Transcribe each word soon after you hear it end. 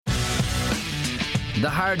The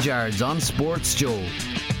Hard Yards on Sports Joe.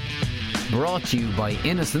 Brought to you by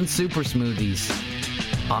Innocent Super Smoothies.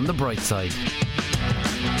 On the bright side. To the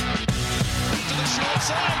short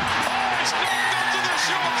side. Oh, it's not gone to the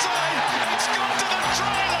short side. It's gone to the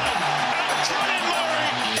trailer. And Colin Murray.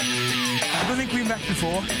 I don't think we met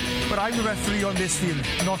before, but I'm the referee on this field,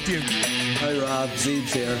 not you. Hi Rob,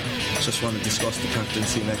 Zeebs here. Just want to discuss the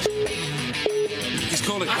captaincy next. He's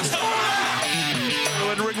calling.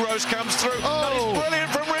 When Ringrose comes through. That is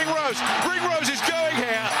brilliant from Ringrose. Ringrose is going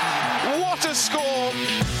here. What a score.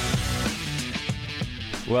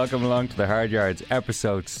 Welcome along to the Hard Yards,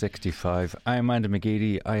 episode 65. I'm Andy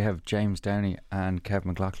McGeady. I have James Downey and Kev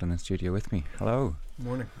McLaughlin in studio with me. Hello.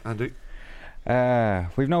 Morning, Andy.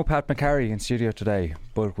 We've no Pat McCarry in studio today,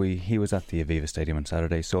 but he was at the Aviva Stadium on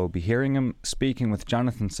Saturday, so we'll be hearing him speaking with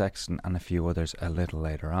Jonathan Sexton and a few others a little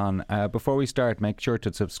later on. Before we start, make sure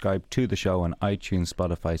to subscribe to the show on iTunes,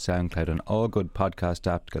 Spotify, SoundCloud and all good podcast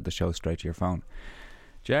apps to get the show straight to your phone.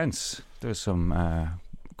 Gents, there's some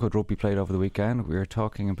good rugby played over the weekend. We were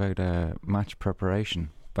talking about match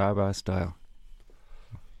preparation, Baba style.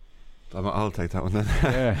 I'll take that one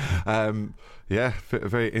then. Yeah. A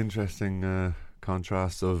very interesting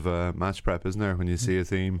contrast of match prep, isn't there? When you see a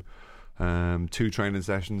team, 2 training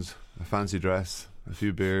sessions, a fancy dress, a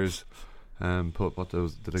few beers, put what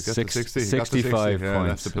those did it get to 60? 65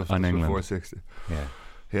 points on England. Before 60.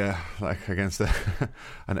 Yeah, like against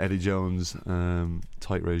an Eddie Jones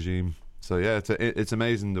tight regime. So yeah, it's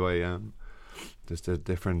amazing the way just the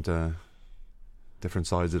different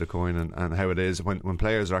sides of the coin and how it is when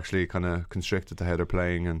players are actually kind of constricted to how they're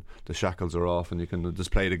playing and the shackles are off and you can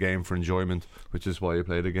just play the game for enjoyment, which is why you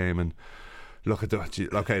play the game. And look at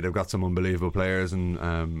they've got some unbelievable players and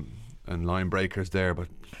line breakers there, but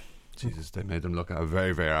Jesus, they made them look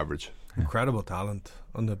very, very average. Incredible talent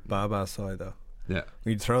on the Baba side though. Yeah,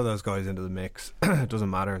 you throw those guys into the mix. It doesn't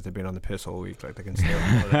matter if they've been on the piss all week; like they can still,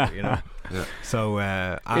 pull it out, you know. Yeah. So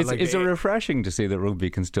it's refreshing to see that rugby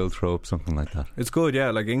can still throw up something like that. It's good, yeah.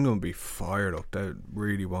 Like England would be fired up. They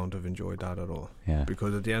really won't have enjoyed that at all. Yeah.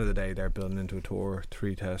 Because at the end of the day, they're building into a tour,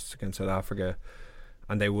 3 tests against South Africa,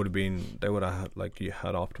 and they would have had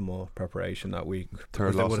optimal preparation that week.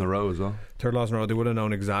 Third loss in a row as well. Third loss in a row. They would have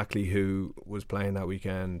known exactly who was playing that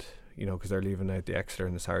weekend. You know, because they're leaving out the Exeter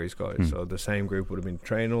and the Sarries guys. So the same group would have been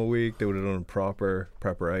training all week. They would have done proper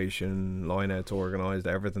preparation, line-outs organised,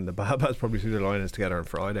 everything. The Babas probably threw their line-outs together on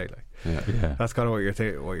Friday. Yeah. That's kind of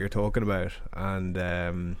what you're talking about. And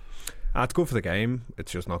that's good for the game.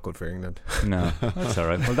 It's just not good for England. No, that's all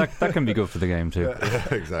right. Well, that can be good for the game too. Yeah,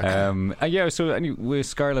 exactly. So anyway,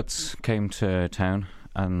 Scarlets came to town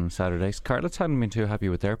on Saturday. Scarlets hadn't been too happy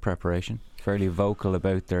with their preparation. Fairly vocal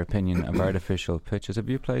about their opinion of artificial pitches. Have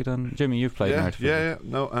you played on, Jimmy? You've played on artificial. Yeah.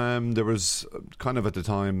 No, there was kind of at the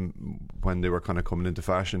time when they were kind of coming into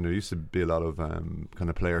fashion, there used to be a lot of kind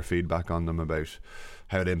of player feedback on them about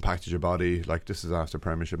how it impacted your body. Like this is after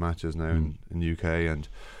Premiership matches now in UK,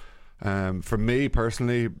 and for me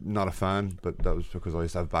personally, not a fan. But that was because I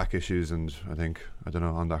used to have back issues, and I don't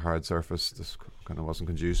know, on the hard surface, this kind of wasn't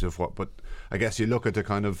conducive. But I guess you look at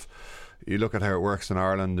how it works in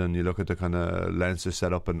Ireland and you look at the kind of Leinster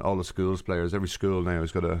setup and all the schools players, every school now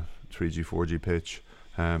has got a 3G, 4G pitch,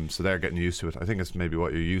 so they're getting used to it. I think it's maybe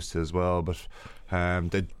what you're used to as well, but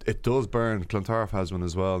it does burn. Clontarf has one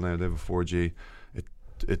as well now, they have a 4G.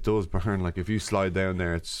 It does burn. Like if you slide down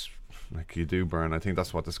there, it's like you do burn. I think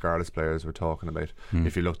that's what the Scarlets players were talking about.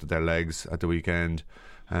 If you looked at their legs at the weekend,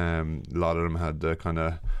 a lot of them had the kind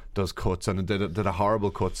of those cuts, and did a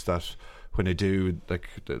horrible cuts that when they do, like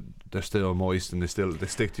they're still moist and they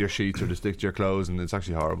stick to your sheets or they stick to your clothes, and it's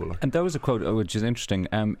actually horrible. And that was a quote which is interesting.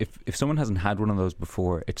 If someone hasn't had one of those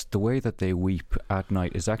before, it's the way that they weep at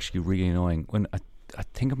night is actually really annoying. When I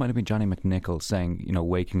think it might have been Johnny McNichol saying, you know,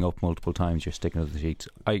 waking up multiple times, you're sticking to the sheets.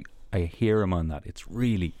 I hear him on that. It's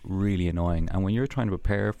really, really annoying. And when you're trying to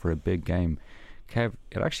prepare for a big game, Kev,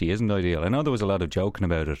 it actually isn't ideal. I know there was a lot of joking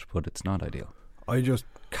about it, but it's not ideal. I just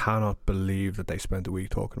cannot believe that they spent a week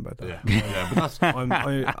talking about that. Yeah, but that's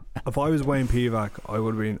if I was Wayne Pivac, I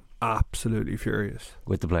would have been absolutely furious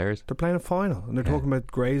with the players. They're playing a final and they're talking about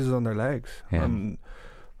grazes on their legs. And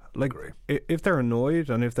like, if they're annoyed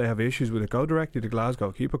and if they have issues with it, go directly to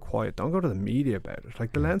Glasgow, keep it quiet, don't go to the media about it.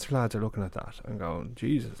 Like the Leinster lads are looking at that and going,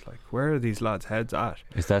 Jesus, like where are these lads' heads at?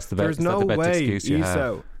 There's no the way excuse you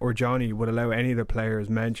Isa or Johnny would allow any of the players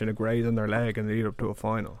mention a graze on their leg and lead up to a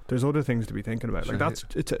final. There's other things to be thinking about. Like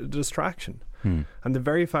it's a distraction. And the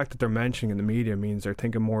very fact that they're mentioning in the media means they're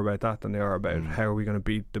thinking more about that than they are about how are we going to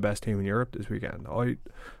beat the best team in Europe this weekend.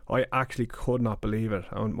 I actually could not believe it.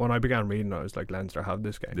 And when I began reading, I was like, Leinster have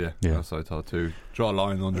this game. Yeah, that's what I thought too. Draw a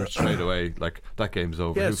line under it straight away. Like, that game's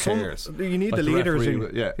over. Who cares? You need the leaders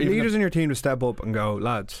in your team to step up and go,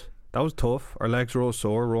 lads, that was tough. Our legs are all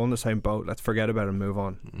sore. We're all in the same boat. Let's forget about it and move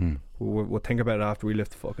on. We'll think about it after we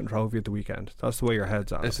lift the fucking trophy at the weekend. That's the way your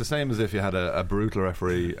head's at. It's the same as if you had a brutal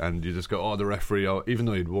referee and you just go, the referee, even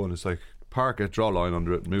though you'd won, it's like, park it, draw a line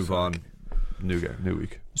under it, move on. New game, new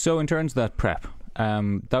week. So in terms of that prep,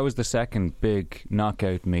 that was the second big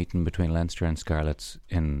knockout meeting between Leinster and Scarlets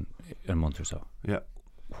in a month or so. Yeah.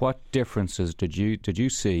 What differences did you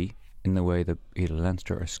see in the way that either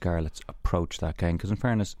Leinster or Scarlets approached that game? Because in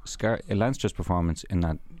fairness, Leinster's performance in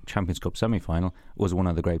that Champions Cup semi-final was one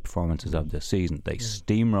of the great performances of the season. They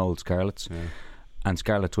steamrolled Scarlets, and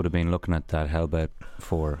Scarlets would have been looking at that hellbout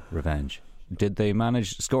for revenge. Did they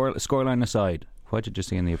manage, scoreline aside, what did you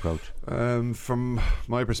see in the approach? From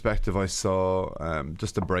my perspective, I saw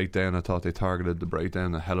just the breakdown. I thought they targeted the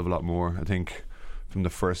breakdown a hell of a lot more. I think from the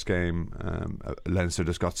first game, Leinster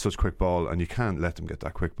just got such quick ball, and you can't let them get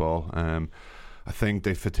that quick ball. I think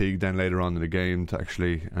they fatigued then later on in the game to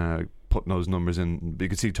actually putting those numbers in. You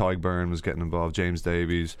could see Tygburn was getting involved, James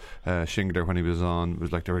Davies, Shingler when he was on. It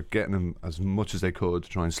was like they were getting him as much as they could to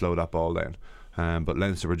try and slow that ball down. But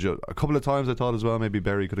Leinster were a couple of times I thought as well maybe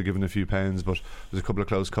Berry could have given a few pounds, but there's a couple of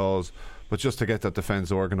close calls. But just to get that defence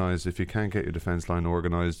organised, if you can't get your defence line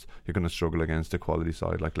organised, you're going to struggle against a quality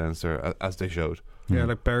side like Leinster, as they showed. Yeah,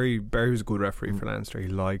 like Berry was a good referee for Leinster. He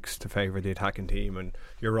likes to favour the attacking team, and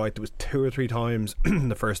you're right, there was 2 or 3 times in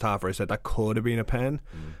the first half where I said that could have been a pen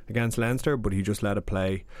against Leinster, but he just let it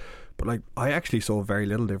play. But like, I actually saw very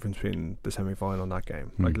little difference between the semi-final and that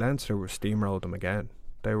game. Like, Leinster were steamrolled them again.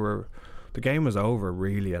 The game was over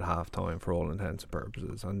really at half time for all intents and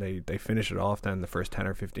purposes, and they finished it off then the first 10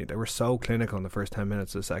 or 15. They were so clinical in the first 10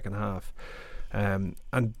 minutes of the second half, and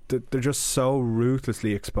they're just so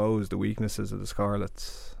ruthlessly exposed the weaknesses that the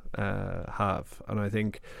Scarlets have. And I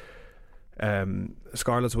think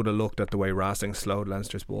Scarlets would have looked at the way Racing slowed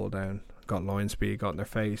Leinster's ball down, got line speed, got in their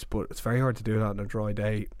face, but it's very hard to do that on a dry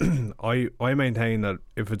day. I maintain that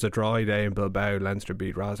if it's a dry day in Bilbao, Leinster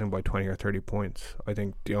beat Racing by 20 or 30 points. I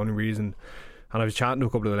think the only reason, and I was chatting to a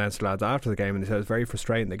couple of the Leinster lads after the game, and they said it was very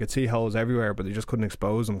frustrating. They could see holes everywhere, but they just couldn't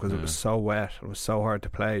expose them because it was so wet. It was so hard to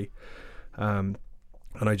play. And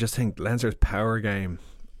I just think Leinster's power game,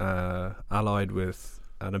 allied with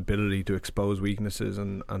an ability to expose weaknesses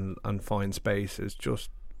and find space, is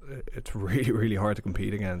just, it's really, really hard to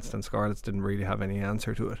compete against, and Scarlets didn't really have any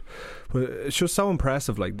answer to it. But it's just so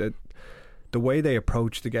impressive, like the way they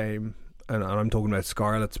approach the game, and I'm talking about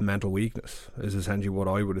Scarlet's mental weakness is essentially what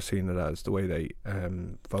I would have seen it as, the way they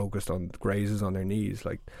focused on grazes on their knees.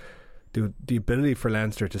 Like the ability for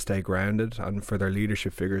Leinster to stay grounded, and for their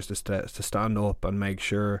leadership figures to stand up and make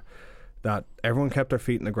sure that everyone kept their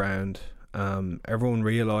feet in the ground. Everyone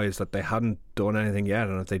realised that they hadn't done anything yet,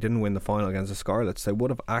 and if they didn't win the final against the Scarlets, they would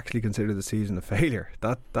have actually considered the season a failure.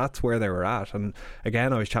 That's where they were at. And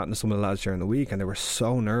again, I was chatting to some of the lads during the week, and they were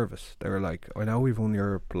so nervous. They were like, I know we've won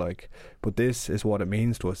Europe, but this is what it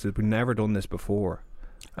means to us. We've never done this before.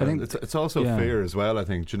 I think it's also fear as well. I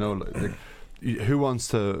think, who wants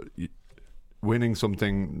to winning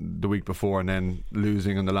something the week before and then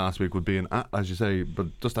losing in the last week would be as you say, but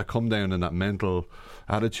just that come down and that mental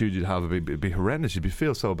attitude you'd have, it'd be horrendous. You'd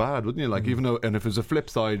feel so bad, wouldn't you? Like, even though, and if it was a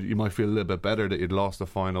flip side, you might feel a little bit better that you'd lost the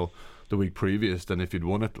final the week previous than if you'd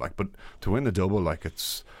won it. Like, but to win the double, like,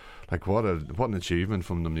 it's like what an achievement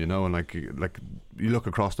from them, and like you look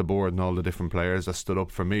across the board and all the different players that stood up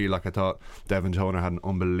for me. Like, I thought Devin Toner had an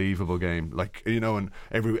unbelievable game, like, and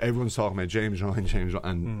everyone's talking about James Ryan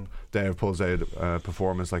and Dave pulls out a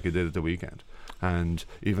performance like he did at the weekend. And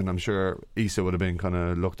even, I'm sure Issa would have been kind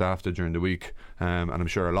of looked after during the week, and I'm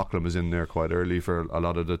sure Lachlan was in there quite early for a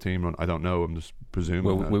lot of the team run. I don't know, I'm just presuming.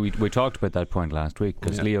 Well, we talked about that point last week,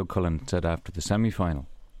 because Leo Cullen said after the semi-final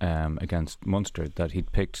against Munster that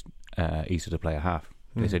he'd picked Issa to play a half.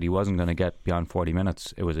 They said he wasn't going to get beyond 40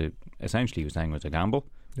 minutes. It was essentially, he was saying it was a gamble,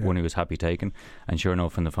 one he was happy taking, and sure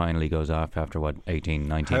enough in the final he goes off after 18,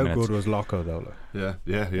 19 minutes. How good was Locko though?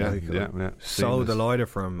 Yeah. So delighted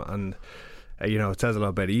for him, and it says a lot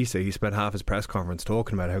about Issa. He spent half his press conference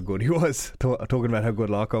talking about how good he was, talking about how good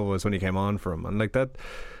Locko was when he came on for him, and like that,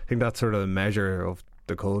 I think that's sort of the measure of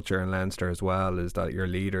the culture in Leinster as well, is that your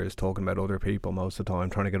leader is talking about other people most of the time,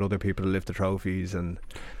 trying to get other people to lift the trophies. And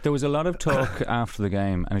there was a lot of talk after the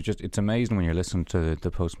game, and it's amazing when you're listening to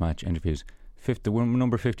the post-match interviews.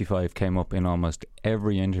 Number 55 came up in almost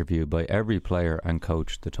every interview by every player and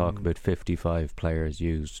coach to talk about 55 players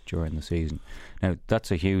used during the season. Now,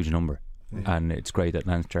 that's a huge number, and it's great that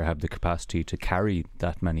Leinster have the capacity to carry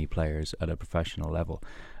that many players at a professional level.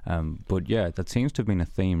 But yeah, that seems to have been a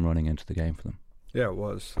theme running into the game for them. Yeah, it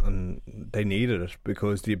was, and they needed it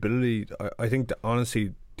because the ability, I think that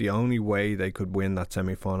honestly the only way they could win that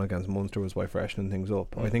semi-final against Munster was by freshening things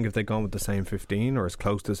up. I think if they'd gone with the same 15 or as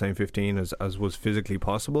close to the same 15 as was physically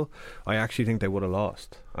possible, I actually think they would have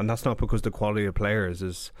lost. And that's not because the quality of players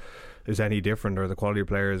is any different or the quality of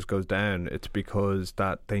players goes down. It's because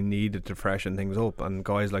that they needed to freshen things up, and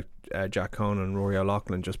guys like Jack Conan and Rory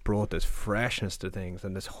O'Loughlin just brought this freshness to things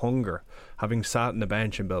and this hunger, having sat on the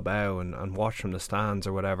bench in Bilbao and watched from the stands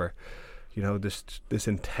or whatever. You know, this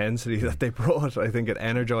intensity that they brought, I think it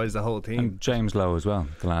energised the whole team. And James Lowe as well,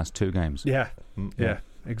 the last 2 games. Yeah,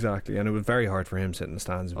 exactly. And it was very hard for him sitting in the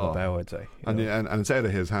stands in Bilbao, I'd say. And it's out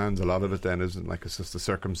of his hands. A lot of it then isn't like, it's just the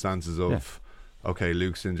circumstances of okay,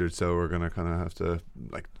 Luke's injured, so we're going to kind of have to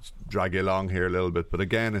like drag you along here a little bit. But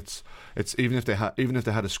again, it's even if they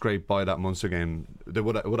had a scrape by that Munster game, they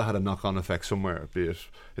would have had a knock-on effect somewhere, be it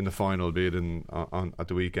in the final, be it at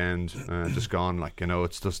the weekend, just gone. Like, you know,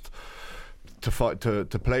 it's just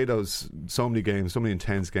to play those so many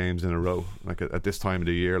intense games in a row, like at this time of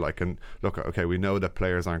the year. Like, and look, okay, we know that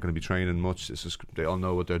players aren't going to be training much. It's just, they all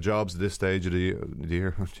know what their jobs at this stage of the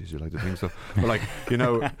year. Oh, jeez, you like to think so, but like, you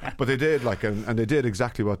know, but they did, like, and they did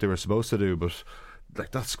exactly what they were supposed to do. But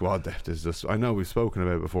like, that squad depth is just, I know we've spoken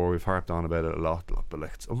about it before, we've harped on about it a lot, but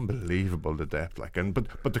like, it's unbelievable, the depth. Like, and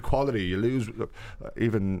but the quality, you lose. Look,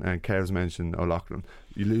 even Kev's mentioned O'Loughlin,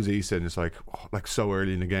 you lose Issa, and it's like so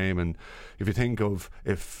early in the game. And if you think of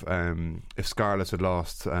if Scarlets had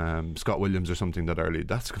lost Scott Williams or something that early,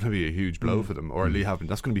 that's going to be a huge blow for them, or Lee Havant,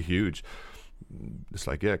 that's going to be huge. It's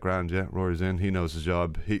like, yeah, grand, yeah, Rory's in, he knows his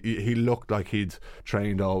job. He looked like he'd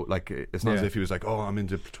trained all, like, it's not as if he was like, oh, I'm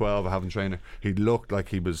into 12, I haven't trained. He looked like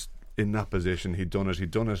he was in that position. He'd done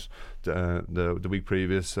it the week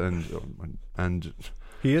previous, and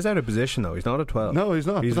he is out of position though. He's not a 12. No, he's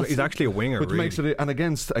not. He's actually a winger, which really. Makes it, and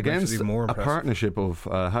against a partnership of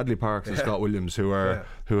Hadley Parks and Scott Williams, who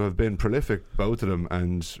have been prolific, both of them,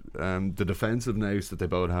 and the defensive nous that they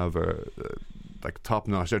both have are like top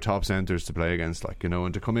notch. They're top centres to play against, like, you know,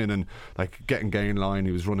 and to come in and like get and gain line.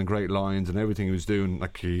 He was running great lines and everything he was doing.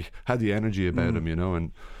 Like, he had the energy about him, you know,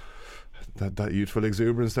 and that youthful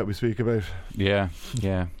exuberance that we speak about. Yeah,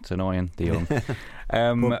 it's annoying, the young.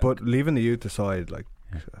 But leaving the youth aside, like,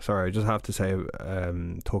 sorry, I just have to say,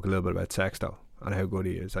 talk a little bit about Sexto and how good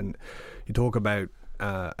he is. And you talk about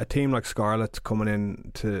a team like Scarlets coming in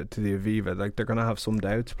to the Aviva, like, they're going to have some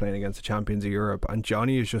doubts playing against the champions of Europe, and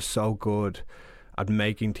Johnny is just so good at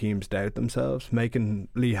making teams doubt themselves, making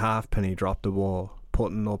Lee Halfpenny drop the ball,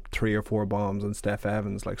 putting up 3 or 4 bombs on Steph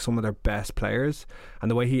Evans, like some of their best players,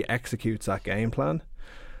 and the way he executes that game plan.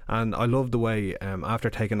 And I love the way, after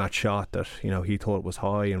taking that shot that, you know, he thought was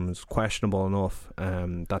high and was questionable enough,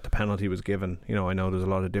 that the penalty was given. You know, I know there's a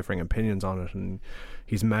lot of differing opinions on it, and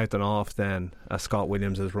he's mouthing off then as Scott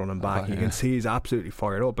Williams is running back. You can see he's absolutely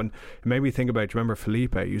fired up, and it made me think about, do you remember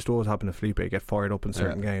Felipe? It used to always happen to Felipe, get fired up in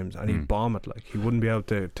certain games and he'd bomb it, like he wouldn't be able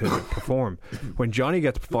to perform. When Johnny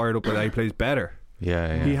gets fired up with that, he plays better.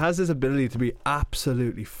 He has this ability to be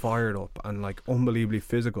absolutely fired up and like unbelievably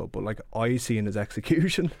physical, but like icy in his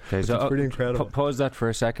execution. It's pretty incredible. Pause that for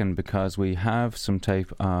a second, because we have some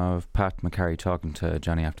tape of Pat McCarry talking to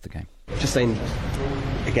Johnny after the game. Just saying,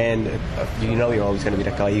 again, you know you're always going to be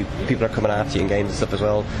that guy. People are coming after you in games and stuff as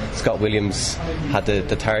well. Scott Williams had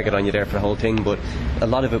the target on you there for the whole thing, but a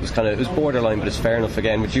lot of it was it was borderline, but it's fair enough.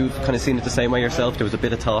 Again, would you kind of seen it the same way yourself? There was a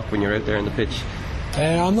bit of talk when you're out there on the pitch.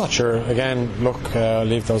 I'm not sure. Again, look,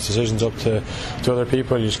 leave those decisions up to other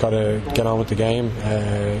people. You just got to get on with the game.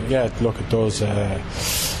 Look, it does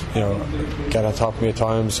get on top of me at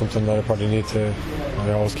times, something that I probably need to,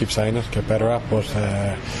 I always keep saying it, get better at, but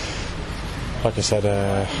like I said,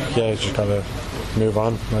 you just got to move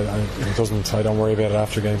on. I don't worry about it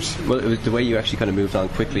after games. Well, it was the way you actually kind of moved on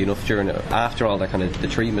quickly enough after all that kind of the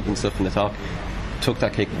treatment and stuff and the talk. Took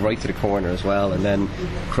that kick right to the corner as well, and then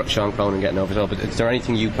Sean Cronin getting over it all. But is there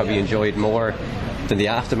anything you probably enjoyed more than the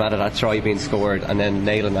aftermath of that try being scored and then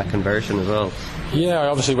nailing that conversion as well? Yeah, I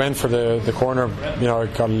obviously went for the corner. You know, I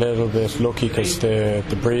got a little bit lucky because the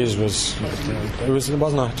breeze was it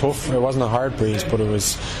wasn't a hard breeze, but it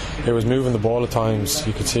was moving the ball at times.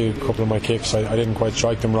 You could see a couple of my kicks, I didn't quite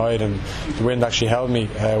strike them right, and the wind actually held me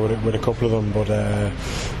with a couple of them, but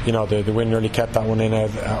the wind nearly kept that one in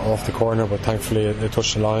off the corner, but thankfully it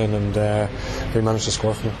touched the line, and we managed to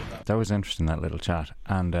score from it. That was interesting, that little chat.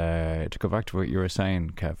 And to go back to what you were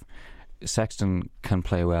saying, Kev, Sexton can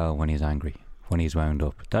play well when he's angry, when he's wound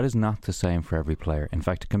up. That is not the same for every player. In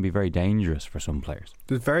fact, it can be very dangerous for some players.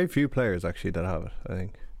 There's very few players actually that have it, I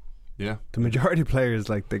think. Yeah. The majority of players,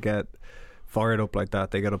 like, they get fired up like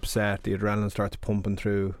that, they get upset, the adrenaline starts pumping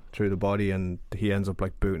through the body, and he ends up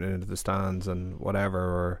like booting it into the stands and whatever,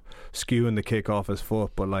 or skewing the kick off his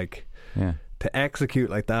foot. But like, to execute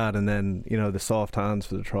like that, and then, you know, the soft hands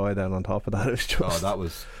for the try then on top of that, is just that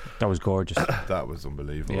was gorgeous. That was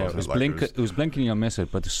unbelievable. Yeah, it was blinking you'll miss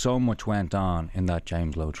it, but so much went on in that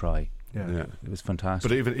James Lowe try. Yeah, it was fantastic.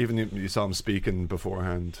 But even you saw him speaking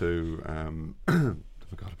beforehand to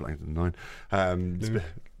I forgot to blank the 9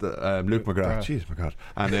 Luke McGrath. Jeez, my God.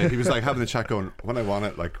 And he was like having the chat going, when I want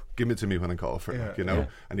it, like, give it to me when I call for it, like, you know.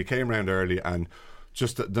 And he came round early, and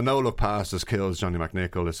just the no look pass just kills Johnny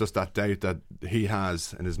McNichol. It's just that doubt that he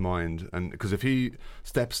has in his mind, and because if he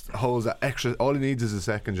holds that extra, all he needs is a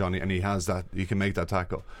second, Johnny, and he has that, he can make that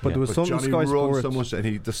tackle. But there was something Johnny Sky runs Sports so much, and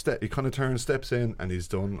he kind of turns, steps in, and he's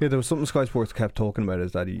done. Yeah, there was something Sky Sports kept talking about,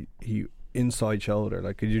 is that he inside shoulder.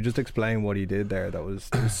 Like, could you just explain what he did there? That was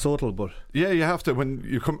subtle, but you have to, when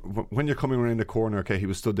you're coming around the corner. Okay, he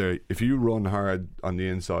was stood there. If you run hard on the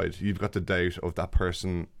inside, you've got the doubt of that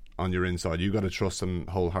person on your inside. You've got to trust them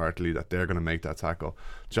wholeheartedly that they're going to make that tackle.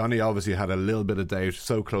 Johnny obviously had a little bit of doubt,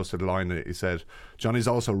 so close to the line that he said, Johnny's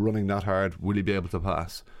also running that hard, will he be able to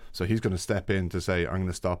pass? So he's going to step in to say, I'm going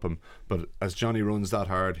to stop him. But as Johnny runs that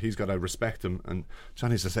hard, he's got to respect him, and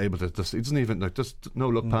Johnny's just able to he doesn't even, like, just no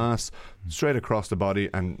look pass straight across the body,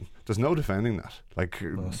 and there's no defending that. Like,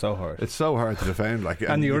 so hard. It's so hard to defend. Like,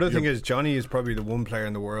 and the other thing is, Johnny is probably the one player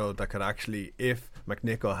in the world that could actually, if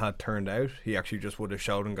McNichol had turned out, he actually just would have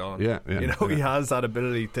shouted and gone. Yeah. You know, he has that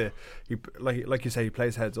ability to, like you say, he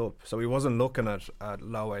plays heads up. So he wasn't looking at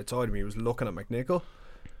Lowe outside him, he was looking at McNichol.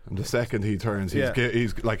 And the second he turns,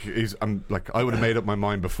 I'm like, I would have made up my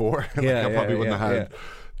mind before. I probably wouldn't have had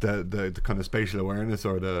the kind of spatial awareness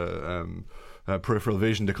or the peripheral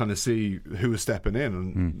vision to kind of see who was stepping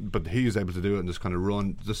in. But he was able to do it and just kind of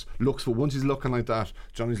run. Just looks for, once he's looking like that,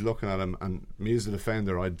 Johnny's looking at him, and me as a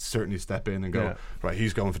defender, I'd certainly step in and go, right,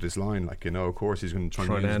 he's going for this line. Like, you know, of course he's going to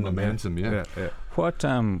try and use momentum.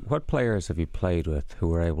 What players have you played with who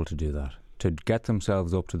were able to do that? To get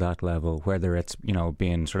themselves up to that level, whether it's, you know,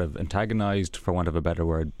 being sort of antagonised, for want of a better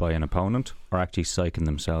word, by an opponent, or actually psyching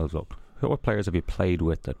themselves up. What players have you played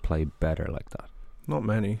with that play better like that? Not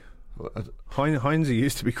many. Heinze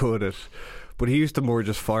used to be good at, but he used to more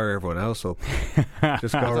just fire everyone else up,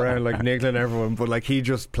 just go around like niggling everyone. But like, he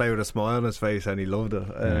just played with a smile on his face, and he loved it.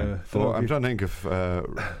 I'm trying to think if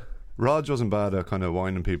Rog wasn't bad at kind of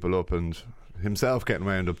winding people up, and himself getting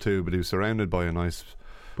wound up too, but he was surrounded by a nice.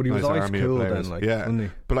 But he was always cool then, like, wasn't he?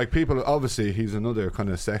 But like, people, obviously he's another kind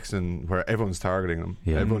of Sexton where everyone's targeting him.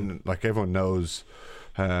 Everyone knows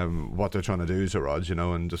what they're trying to do to Rog, you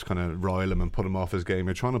know, and just kind of rile him and put him off his game.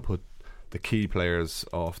 You're trying to put the key players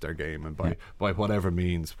off their game, and by whatever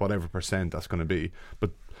means, whatever percent that's going to be.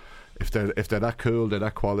 But if they're that cool, they're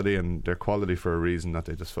that quality, and they're quality for a reason that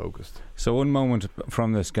they just focused. So one moment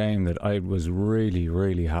from this game that I was really,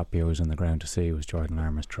 really happy I was on the ground to see was Jordan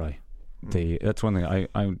Larmour's try. That's one thing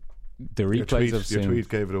the replays I've seen. Your tweet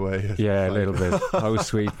gave it away. Yeah, a little bit. I was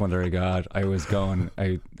sweet, mother of God. I was going.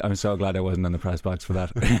 I'm so glad I wasn't in the press box for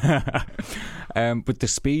that. But the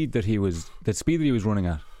speed that he was running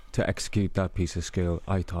at to execute that piece of skill,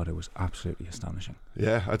 I thought it was absolutely astonishing.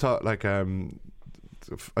 Yeah, I thought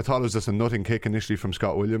it was just a nutting kick initially from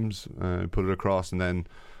Scott Williams, put it across, and then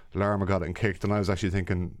Larmour got it and kicked, and I was actually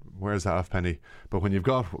thinking, where's the halfpenny? But when you've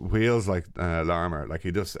got wheels like Larmour, like,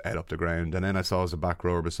 he just ate up the ground, and then I saw as a back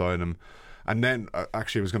rower beside him, and then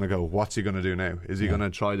actually I was going to go, what's he going to do now? Is he going to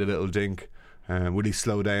try the little dink? Would he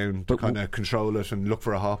slow down to kind of control it and look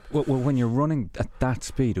for a hop? Well, when you're running at that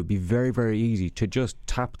speed, it would be very, very easy to just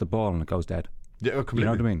tap the ball and it goes dead. Yeah, completely. You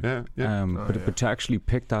know what I mean? But to actually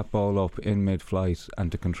pick that ball up in mid-flight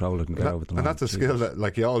and to control it and get over the line. And that's a skill that,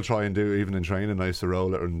 like, you all try and do, even in training. I used to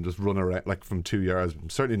roll it and just run around, like, from 2 yards. I'm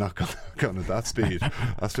certainly not going at that speed,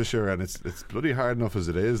 that's for sure. And it's bloody hard enough as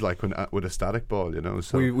it is, like, with a static ball, you know.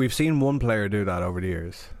 So we've seen one player do that over the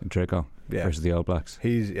years. Draco versus the All Blacks.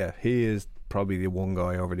 He is probably the one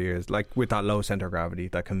guy over the years, like, with that low centre of gravity,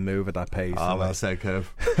 that can move at that pace. Oh, well said, Kev.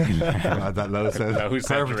 That low centre,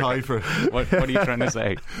 perfect height for it. What are you trying to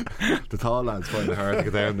say? The tall lads find it hard to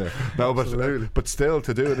get down there. No, but still,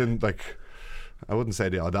 to do it in, like, I wouldn't say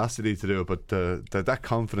the audacity to do it, but that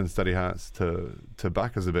confidence that he has to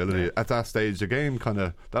back his ability at that stage. The game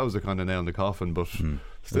that was a kind of nail in the coffin, but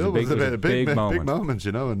still it was a big moment,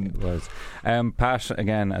 you know. And it was. Pat,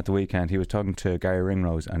 again at the weekend, he was talking to Gary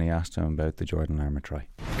Ringrose and he asked him about the Jordan Larmour try.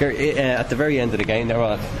 Gary, at the very end of the game, they were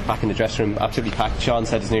all back in the dressing room, absolutely packed. Sean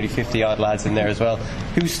said there's nearly 50 odd lads in there as well.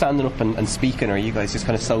 Who's standing up and speaking, or are you guys just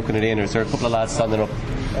kind of soaking it in, or is there a couple of lads standing up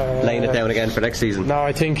laying it down again for next season? No,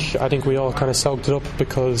 I think we all kind of soaked it up,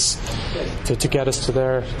 because to get us to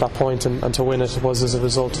that point and to win it was as a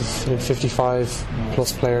result of 55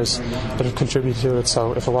 plus players that have contributed to it.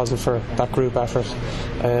 So if it wasn't for that group effort,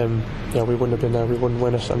 we wouldn't have been there, we wouldn't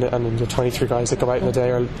win it. And the 23 guys that go out in a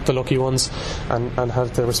day are the lucky ones and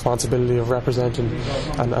have the responsibility of representing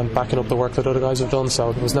and backing up the work that other guys have done.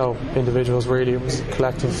 So there was no individuals really, it was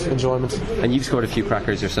collective enjoyment. And you've scored a few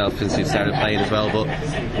crackers yourself since you started playing as well, but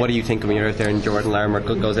what are you thinking when you're out there and Jordan Larmour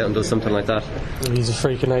goes out and does something like that? He's a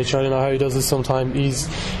freak of nature. I don't know how he does it sometimes.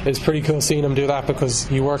 It's pretty cool seeing him do that, because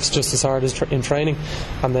he works just as hard as in training,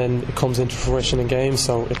 and then it comes into fruition in games.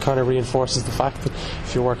 So it kind of reinforces the fact that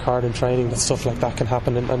if you work hard in training, that stuff like that can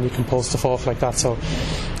happen, and you can pull stuff off like that. So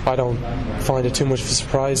I don't find it too much of a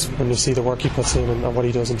surprise when you see the work he puts in and what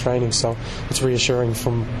he does in training. So it's reassuring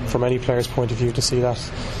from any player's point of view to see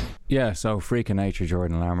that. Yeah, so freak of nature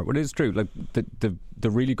Jordan Larmour. But it's true, like the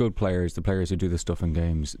really good players, the players who do this stuff in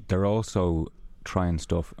games, they're also trying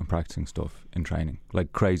stuff and practicing stuff in training,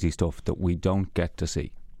 like crazy stuff that we don't get to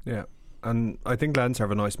see. Yeah, and I think Leinster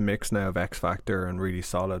have a nice mix now of X Factor and really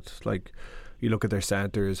solid. Like, you look at their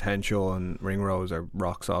centres, Henshaw and Ringrose are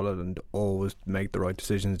rock solid and always make the right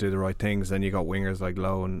decisions, do the right things. Then you got wingers like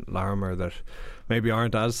Lowe and Larmour that maybe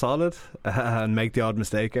aren't as solid and make the odd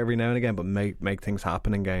mistake every now and again, but make things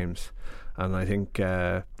happen in games. And I think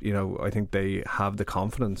I think they have the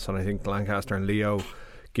confidence, and I think Lancaster and Leo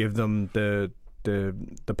give them the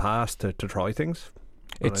pass to try things.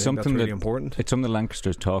 It's something that's really important. It's something that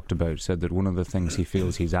Lancaster's talked about. Said that one of the things he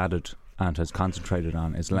feels he's added and has concentrated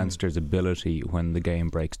on is Leinster's ability when the game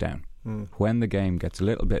breaks down. When the game gets a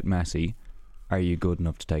little bit messy, are you good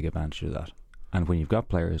enough to take advantage of that? And when you've got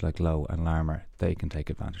players like Lowe and Larmour, they can take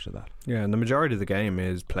advantage of that. Yeah, and the majority of the game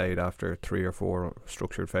is played after 3 or 4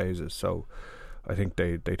 structured phases. So I think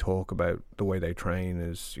they talk about the way they train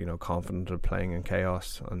is, confident of playing in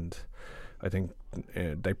chaos, and I think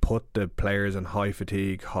they put the players in high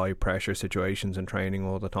fatigue, high pressure situations in training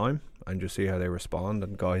all the time, and just see how they respond.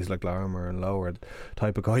 And guys like Larmour and Lowe are the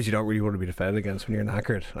type of guys you don't really want to be defended against when you're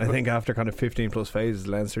knackered. I think after kind of 15 plus phases,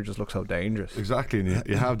 Leinster just looks so dangerous. Exactly, and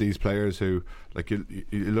you have these players who, like, you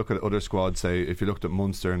look at other squads, say if you looked at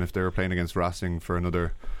Munster and if they were playing against Racing for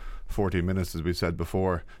another 40 minutes, as we said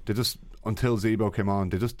before, they just, until Zebo came on,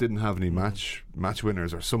 they just didn't have any match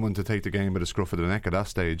winners or someone to take the game by the scruff of the neck at that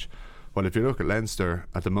stage. Well, if you look at Leinster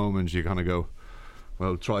at the moment, you kind of go,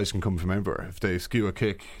 well, tries can come from everywhere. If they skew a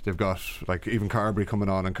kick, they've got, like, even Carberry coming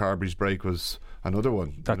on, and Carberry's break was another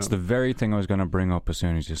one. That's the very thing I was going to bring up as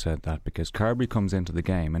soon as you said that, because Carberry comes into the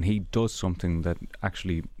game and he does something that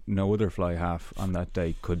actually no other fly half on that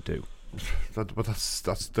day could do. But that's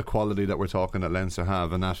the quality that we're talking that Leinster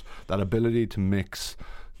have, and that ability to mix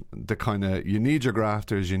the kind of, you need your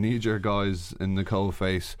grafters, you need your guys in the cold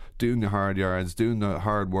face doing the hard yards, doing the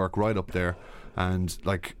hard work right up there, and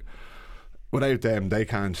like, without them they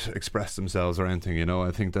can't express themselves or anything. I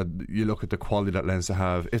think that you look at the quality that Leinster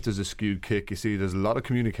have. If there's a skewed kick, you see there's a lot of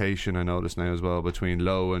communication, I notice now as well, between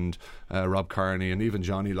Lowe and Rob Kearney, and even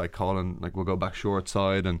Johnny, like calling, like, we'll go back short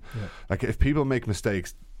side, and like, if people make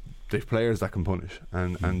mistakes, they've players that can punish,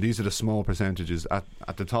 and these are the small percentages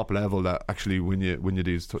at the top level that actually win you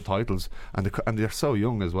these titles, and they're so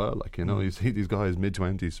young as well. Like, you see these guys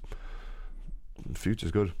mid-20s,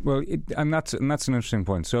 future's good. Well, and that's an interesting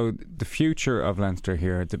point. So the future of Leinster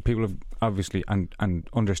here, the people have obviously and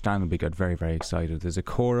understandably got very, very excited. There's a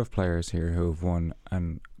core of players here who have won a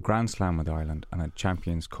Grand Slam with Ireland and a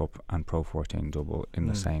Champions Cup and Pro 14 double in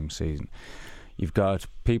the same season. You've got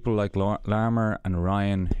people like Larmour and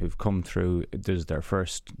Ryan who've come through. This is their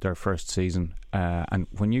first season, and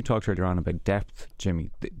when you talked earlier on about depth, Jimmy,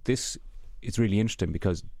 this is really interesting,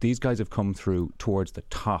 because these guys have come through towards the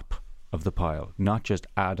top of the pile, not just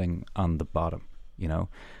adding on the bottom,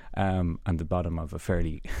 and the bottom of a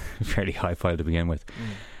fairly high pile to begin with.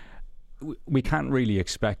 We can't really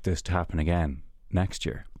expect this to happen again next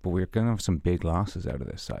year, but we're going to have some big losses out of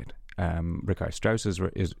this side. Ricard Strauss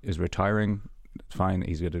is retiring. It's fine,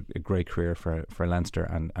 he's got a great career for Leinster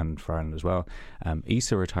and for Ireland as well.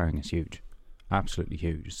 Issa retiring is huge, absolutely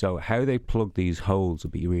huge. So how they plug these holes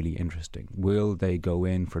will be really interesting. Will they go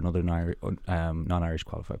in for another non-Irish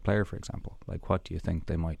qualified player, for example? Like, what do you think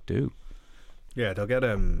they might do? Yeah, they'll get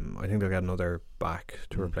I think they'll get another back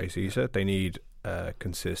to replace Issa. They need a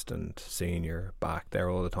consistent senior back there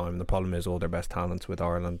all the time. The problem is all their best talents with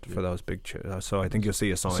Ireland for those big so I think you'll see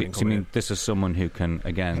a signing coming in. This is someone who can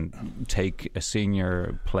again take a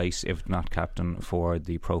senior place, if not captain, for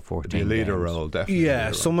the Pro 14 be a leader games. role, definitely.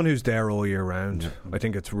 Yeah, someone who's there all year round. I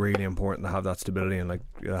think it's really important to have that stability, and like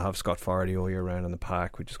have Scott Fardy all year round in the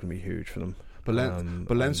pack, which is going to be huge for them. But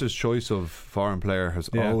Leinster's choice of foreign player has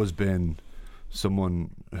always been someone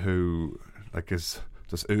who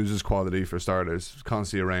just oozes quality for starters,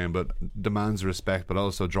 constantly around, but demands respect, but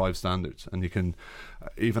also drives standards. And you can,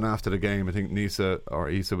 even after the game, I think Nisa or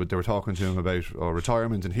Issa, they were talking to him about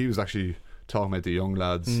retirement, and he was actually talking about the young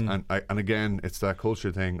lads. And again, it's that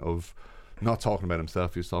culture thing of not talking about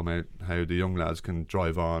himself. He was talking about how the young lads can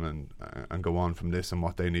drive on and go on from this and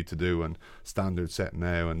what they need to do, and standards set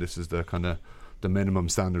now, and this is the kind of the minimum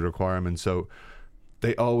standard requirement. So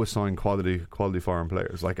they always sign quality foreign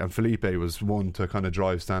players. And Felipe was one to kind of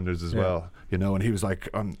drive standards as well, and he was like,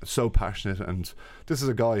 I'm so passionate. And this is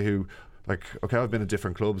a guy who, I've been at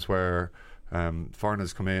different clubs where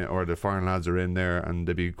foreigners come in, or the foreign lads are in there, and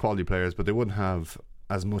they'd be quality players, but they wouldn't have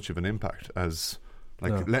as much of an impact as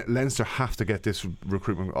Leinster have to get this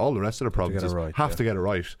recruitment. All the rest of the provinces have to get it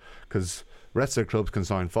right, because rest of the clubs can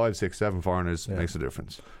sign 5, 6, 7 foreigners. Makes a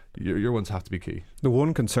difference. Your ones have to be key. The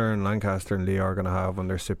one concern Lancaster and Lee are going to have when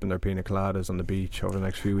they're sipping their pina coladas on the beach over the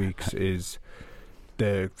next few weeks is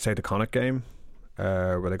the Connacht game,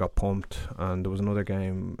 where they got pumped, and there was another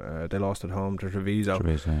game they lost at home to Treviso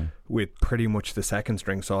with pretty much the second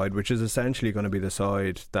string side, which is essentially going to be the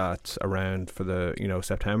side that's around for the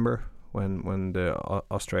September when the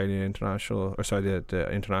Australian international, or sorry,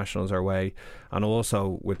 the internationals are away, and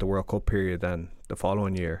also with the World Cup period then the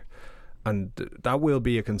following year. And that will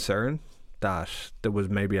be a concern, that there was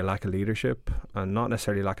maybe a lack of leadership, and not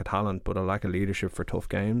necessarily lack of talent, but a lack of leadership for tough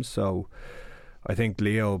games. So I think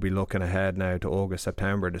Leo will be looking ahead now to August,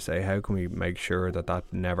 September to say, how can we make sure that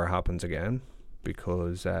never happens again?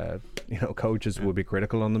 Because coaches will be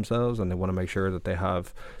critical on themselves, and they want to make sure that they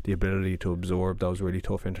have the ability to absorb those really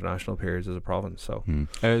tough international periods as a province. So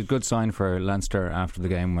a good sign for Leinster after the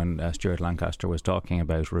game when Stuart Lancaster was talking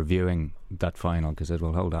about reviewing that final, because he said,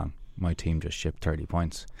 well, hold on, my team just shipped 30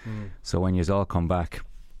 points. So when you all come back,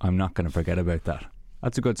 I'm not going to forget about that.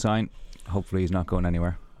 That's a good sign. Hopefully he's not going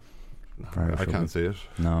anywhere. I can't see it.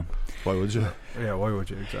 No. Why would you? Yeah, why would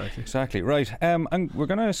you? Exactly. Right. And we're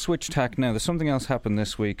going to switch tack now. There's something else happened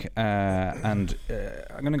this week, and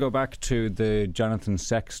I'm going to go back to the Jonathan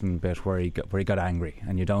Sexton bit where he got angry,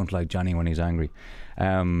 and you don't like Johnny when he's angry.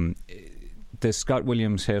 The Scott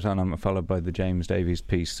Williams hit on him, followed by the James Davies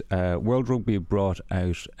piece. World Rugby brought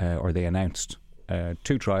out, or they announced,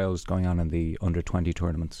 2 trials going on in the under-20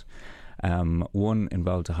 tournaments. One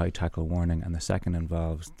involved a high tackle warning, and the second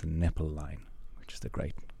involves the nipple line, which is the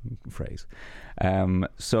great phrase.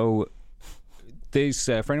 So these,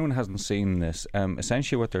 for anyone who hasn't seen this,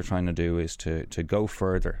 essentially what they're trying to do is to go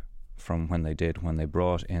further from when they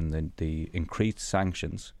brought in the increased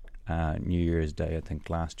sanctions New Year's Day, I think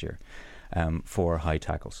last year, for high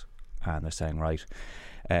tackles. And they're saying, right,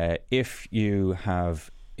 if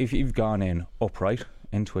you've gone in upright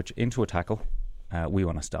into a tackle, we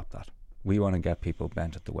want to stop that. We want to get people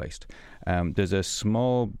bent at the waist. There's a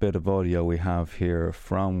small bit of audio we have here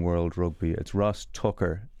from World Rugby. It's Ross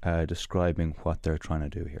Tucker describing what they're trying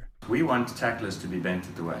to do here. We want tacklers to be bent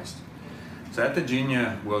at the waist. So at the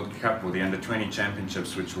Junior World Cup, or the Under-20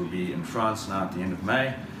 Championships, which will be in France now at the end of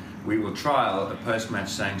May, we will trial a post-match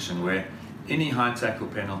sanction where any high tackle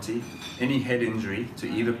penalty, any head injury to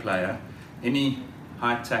either player, any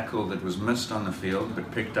high tackle that was missed on the field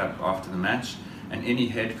but picked up after the match, and any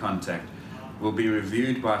head contact will be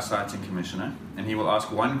reviewed by a citing commissioner, and he will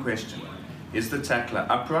ask one question: is the tackler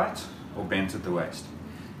upright or bent at the waist?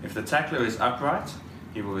 If the tackler is upright,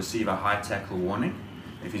 he will receive a high tackle warning.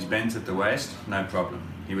 If he's bent at the waist, no problem.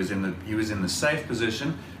 He was in the safe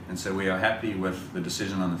position, and so we are happy with the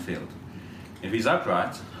decision on the field. If he's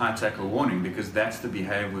upright, high tackle warning, because that's the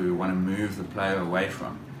behaviour we want to move the player away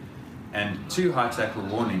from. And 2 high tackle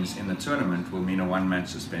warnings in the tournament will mean a 1-match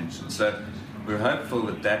suspension. So we're hopeful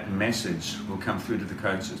that message will come through to the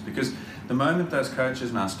coaches, because the moment those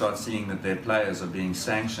coaches now start seeing that their players are being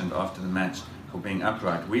sanctioned after the match for being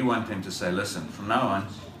upright, we want them to say, listen, from now on,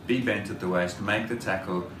 be bent at the waist, make the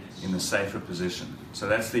tackle in the safer position. So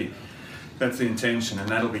that's the intention, and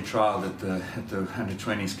that'll be trialled at the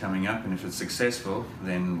Under-20s coming up, and if it's successful,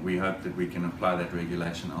 then we hope that we can apply that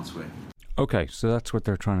regulation elsewhere. Okay, so that's what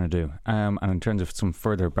they're trying to do. And in terms of some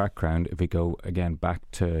further background, if we go again back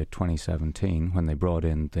to 2017 when they brought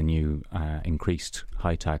in the new increased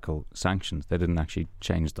high tackle sanctions, they didn't actually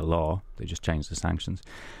change the law, they just changed the sanctions.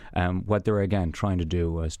 What they were again trying to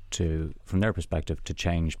do was to, from their perspective, to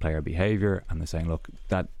change player behaviour, and they're saying, look,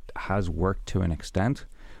 that has worked to an extent,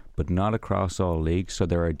 but not across all leagues. So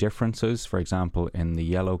there are differences, for example, in the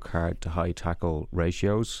yellow card to high tackle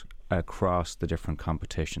ratios across the different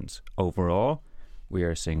competitions. Overall, we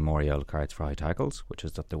are seeing more yellow cards for high tackles, which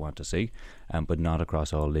is what they want to see, but not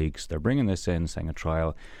across all leagues. They're bringing this in, saying a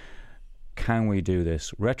trial. Can we do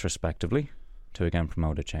this retrospectively to again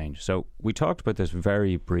promote a change? So we talked about this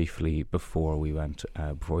very briefly before we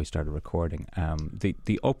started recording.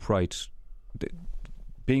 The upright,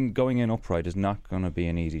 going in upright is not going to be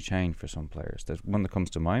an easy change for some players. There's one that comes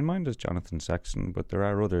to my mind is Jonathan Sexton, but there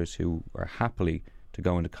are others who are happily to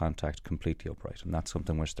go into contact completely upright, and that's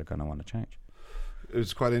something which they're going to want to change. It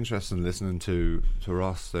was quite interesting listening to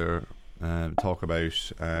Ross there talk about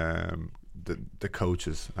the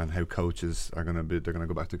coaches and how coaches are going to be. They're going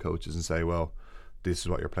to go back to coaches and say, well, this is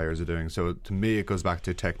what your players are doing. So to me, it goes back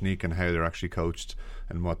to technique and how they're actually coached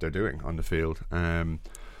and what they're doing on the field.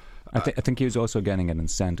 I think he was also getting an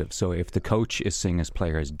incentive. So if the coach is seeing his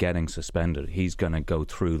players getting suspended, he's going to go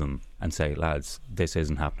through them and say, lads, this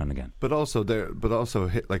isn't happening again. But also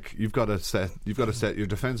you've got to set your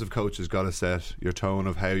defensive coach has got to set your tone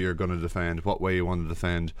of how you're going to defend, what way you want to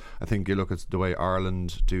defend. I think you look at the way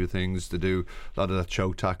Ireland do things, to do a lot of that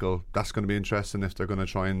choke tackle. That's going to be interesting if they're going to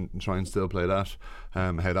try and still play that.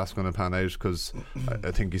 How that's going to pan out, because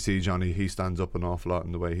I think you see Johnny, he stands up an awful lot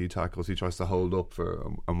in the way he tackles. He tries to hold up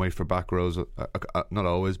and wait for back rows, not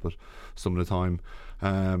always, but some of the time.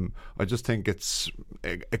 I just think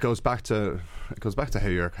it goes back to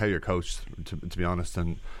how you're coached, to be honest.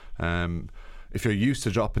 And if you're used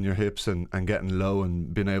to dropping your hips and getting low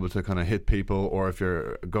and being able to kind of hit people, or if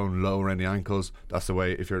you're going low around the ankles, that's the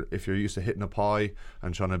way. If you're used to hitting up high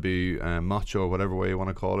and trying to be macho, or whatever way you want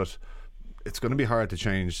to call it, it's going to be hard to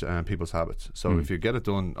change people's habits. So if you get it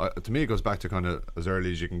done, to me it goes back to kind of as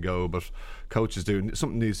early as you can go. But coaches do,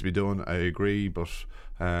 something needs to be done, I agree, but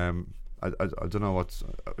I don't know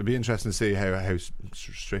it'd be interesting to see how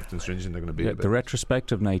strict and stringent they're going to be. The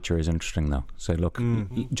retrospective nature is interesting though. So look,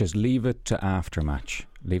 just leave it to after match,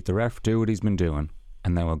 leave the ref do what he's been doing,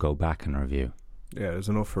 and then we'll go back and review. Yeah, there's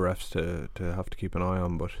enough for refs to have to keep an eye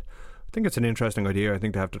on, but I think it's an interesting idea. I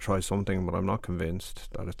think they have to try something, but I'm not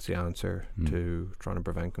convinced that it's the answer to trying to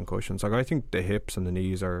prevent concussions. Like, I think the hips and the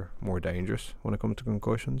knees are more dangerous when it comes to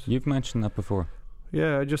concussions. You've mentioned that before.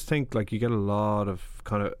 Yeah, I just think like you get a lot of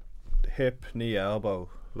kind of hip, knee, elbow.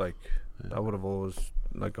 Like that would have always,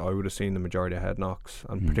 like I would have seen the majority of head knocks,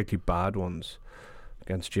 and particularly bad ones.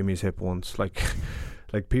 Against Jimmy's hip once, like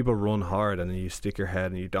people run hard and then you stick your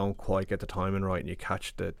head and you don't quite get the timing right and you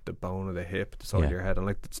catch the bone of the hip at the side of your head, and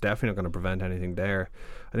like it's definitely not going to prevent anything there.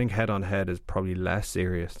 I think head on head is probably less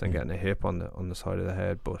serious than getting a hip on the side of the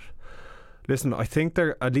head. But listen, I think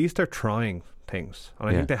they're trying things, and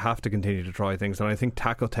I think they have to continue to try things, and I think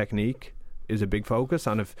tackle technique is a big focus,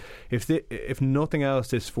 and if nothing else,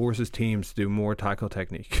 this forces teams to do more tackle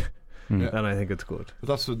technique, then I think it's good. But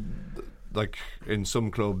that's what, like in some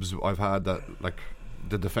clubs I've had that, like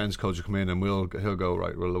the defence coach will come in and he'll go,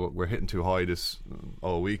 right, well, we're hitting too high this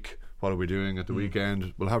all week, what are we doing at the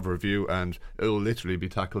weekend? We'll have a review, and it'll literally be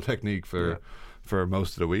tackle technique for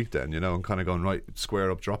most of the week then, and kind of going, right, square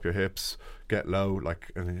up, drop your hips, get low,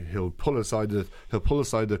 like, and he'll pull aside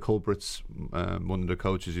the culprits, one of the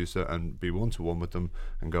coaches used to, and be 1-to-1 with them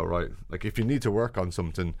and go, right, like if you need to work on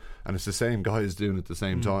something and it's the same guys doing it at the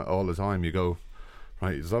same time all the time, you go,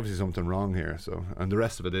 right, there's obviously something wrong here. So, and the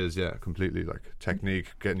rest of it is completely like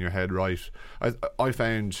technique, getting your head right. I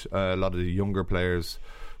found a lot of the younger players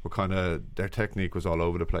were kind of, their technique was all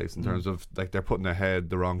over the place in terms of like they're putting their head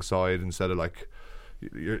the wrong side, instead of like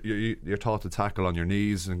you're taught to tackle on your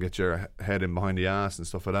knees and get your head in behind the ass and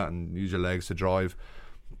stuff like that, and use your legs to drive.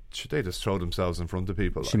 Should they just throw themselves in front of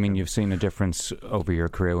people? I mean, you've seen a difference over your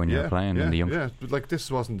career when you're playing in the young. Yeah, but like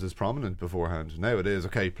this wasn't as prominent beforehand. Now it is.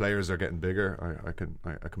 Okay, players are getting bigger.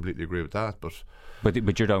 I completely agree with that. But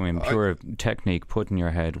you're talking pure technique, putting your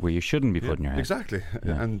head where you shouldn't be putting your head. Exactly.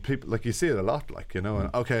 Yeah. And people, like, you see it a lot. Like, and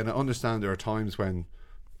okay, and I understand there are times when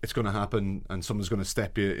it's going to happen and someone's going to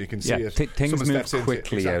step you. You can see it. Things move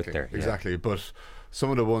quickly out there. Exactly, but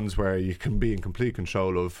some of the ones where you can be in complete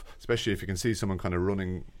control of, especially if you can see someone kind of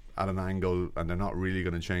running at an angle and they're not really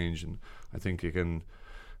going to change, and I think you can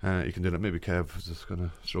You can do that. Maybe Kev was just kind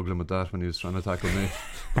of struggling with that when he was trying to tackle me.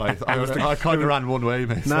 I kind of ran one way,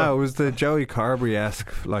 mate. No, it was the Joey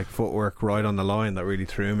Carberry-esque like footwork right on the line that really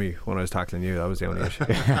threw me when I was tackling you. That was the only issue.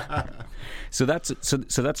 So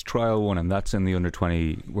that's trial one, and that's in the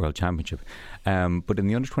under-20 World Championship. But in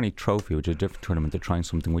the under-20 trophy, which is a different tournament, they're trying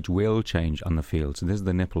something which will change on the field. So this is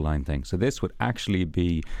the nipple line thing. So this would actually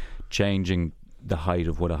be changing the height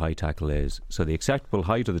of what a high tackle is. So the acceptable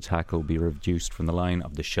height of the tackle will be reduced from the line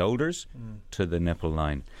of the shoulders to the nipple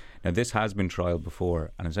line. Now this has been trialled before,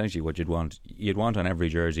 and essentially what you'd want on every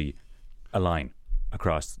jersey a line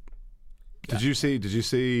across. Did you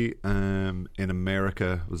see in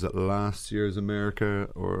America, was it last year's America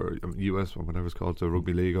or US or whatever it's called, the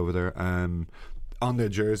rugby league over there, on their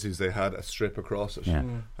jerseys they had a strip across it. Yeah.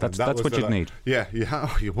 That's what you'd need. Yeah, you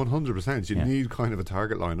 100%. You need kind of a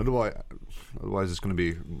target line. Otherwise it's going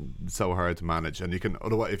to be so hard to manage. And you can,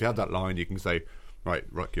 otherwise, if you have that line, you can say, right,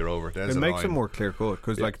 you're over. There's it a makes line. it more clear cut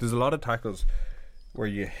because like there's a lot of tackles where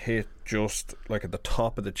you hit just like at the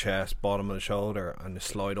top of the chest, bottom of the shoulder, and you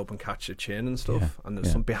slide up and catch the chin and stuff. Yeah. And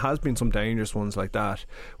there has been some dangerous ones like that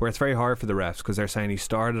where it's very hard for the refs because they're saying he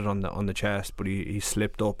started on the chest, but he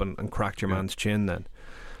slipped up and cracked your man's chin then.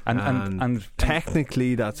 And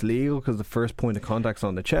technically that's legal because the first point of contact's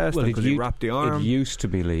on the chest because he wrapped the arm. It used to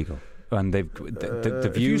be legal. And the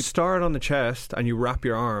if you start on the chest and you wrap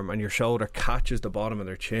your arm and your shoulder catches the bottom of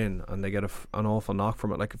their chin and they get an awful knock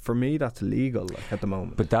from it, like for me that's legal at the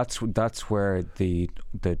moment. But that's where the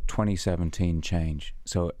 2017 change.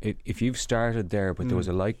 So if you've started there but there was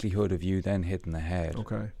a likelihood of you then hitting the head,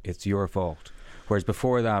 it's your fault. Whereas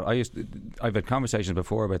before that, I've had conversations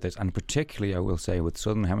before about this, and particularly I will say with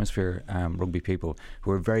Southern Hemisphere rugby people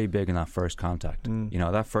who are very big in that first contact. You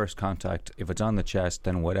know, that first contact, if it's on the chest,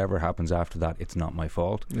 then whatever happens after that, it's not my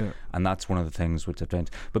fault. And that's one of the things with the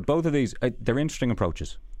trends. But both of these, they're interesting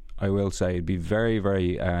approaches. I will say it'd be very,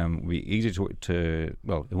 very be easy to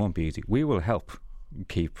well, it won't be easy. We will help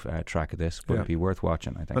keep track of this, but it'd be worth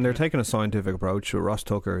watching, I think. And they're taking a scientific approach. So Ross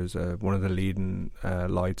Tucker is one of the leading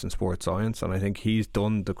lights in sports science, and I think he's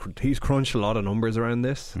crunched a lot of numbers around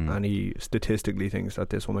this, and he statistically thinks that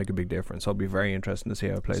this will make a big difference. So it'll be very interesting to see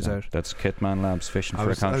how it plays out. That's Kitman Labs fishing for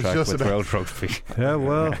a contract with World Rugby. Yeah,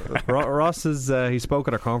 well, Ross is he spoke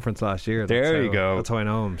at a conference last year. There you go. That's how I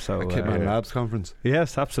know him. So Kitman Labs conference.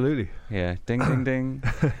 Yes, absolutely. Yeah, ding ding ding.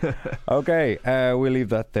 Okay, we'll leave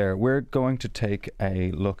that there. We're going to take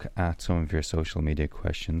a look at some of your social media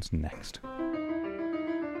questions next.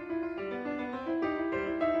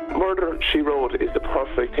 Murder, She Wrote is the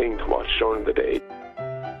perfect thing to watch during the day.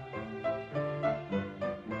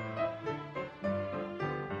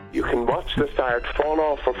 You can watch the start, fall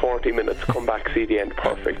off for 40 minutes, come back, see the end,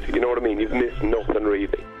 perfect. You know what I mean? You've missed nothing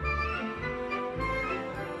really.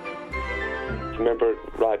 Remember,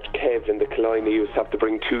 Rod, Kev in the Killiney used to have to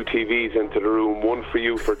bring 2 TVs into the room, one for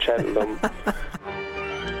you for Cheltenham.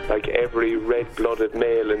 Like every red-blooded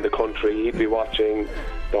male in the country, he'd be watching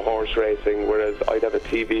the horse racing, whereas I'd have a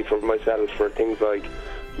TV for myself for things like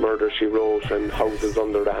Murder, She Wrote and Houses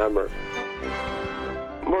Under the Hammer.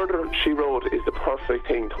 Murder, She Wrote is the perfect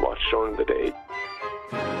thing to watch during the day.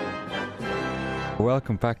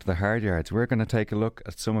 Welcome back to the Hard Yards. We're going to take a look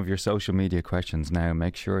at some of your social media questions now.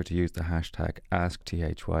 Make sure to use the hashtag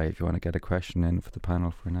AskTHY if you want to get a question in for the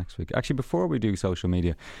panel for next week. Actually, before we do social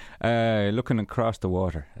media, looking across the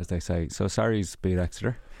water, as they say. So Sarries beat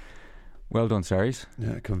Exeter. Well done, Sarries.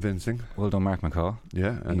 Yeah, convincing. Well done, Mark McCall.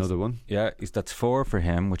 Yeah, another one. Yeah, that's 4 for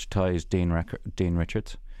him, which ties Dean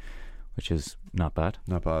Richards, which is not bad.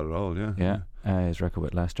 Not bad at all, yeah. Yeah. His record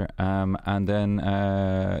with Leicester. And then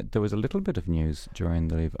there was a little bit of news during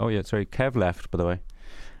the leave. Oh yeah, sorry, Kev left, by the way.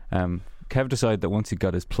 Kev decided that once he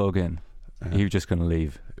got his plug in, he was just going to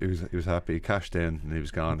leave. He was happy. He cashed in and he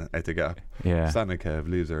was gone at the gap. Yeah. Standard Kev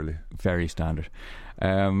leaves early. Very standard.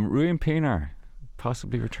 Ruan Pienaar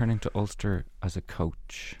possibly returning to Ulster as a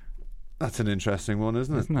coach. That's an interesting one,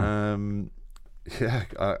 isn't it? Yeah,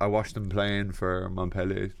 I watched him playing for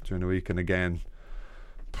Montpellier during the week, and again,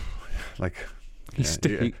 like he's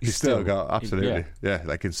still got absolutely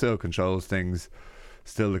like he still controls things,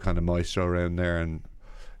 still the kind of maestro around there, and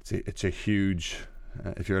it's a huge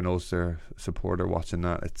if you're an Ulster supporter watching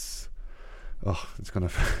that, it's gotta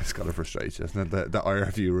frustrate you, isn't it? The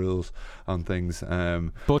IRV rules on things.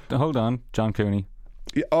 But hold on, John Cooney.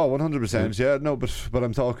 Yeah, 100%. Yeah, no, but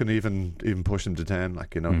I'm talking even push him to 10.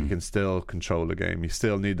 Like, you know, you can still control the game. You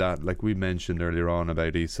still need that. Like we mentioned earlier on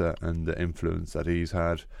about Issa and the influence that he's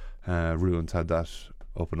had. Ruan's had that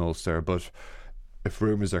up in Ulster. But if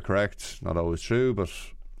rumours are correct, not always true, but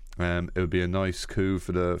it would be a nice coup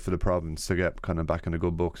for the province to get kind of back in the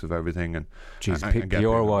good books of everything. And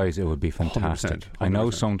PR wise, it would be fantastic. 100%. I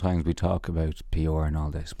know sometimes we talk about PR and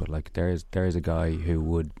all this, but like there is a guy who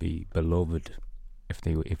would be beloved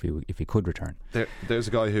if he could return. There's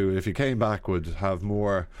a guy who, if he came back, would have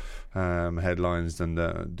more headlines than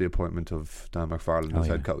the appointment of Dan McFarlane as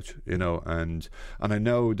head coach. You know, and I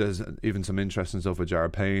know there's even some interesting stuff with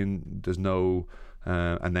Jared Payne. There's no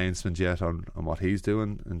announcement yet on what he's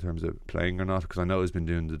doing in terms of playing or not, because I know he's been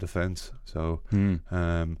doing the defence. So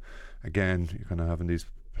again, you're kind of having these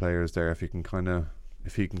players there. If he can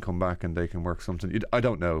come back and they can work something, I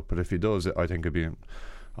don't know, but if he does, I think it'd be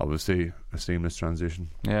obviously a seamless transition.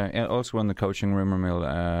 Yeah, and also on the coaching rumour mill,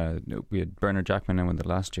 we had Bernard Jackman in with it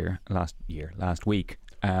last week.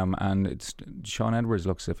 And it's Sean Edwards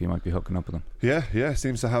looks as if he might be hooking up with him. Yeah,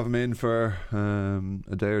 seems to have him in for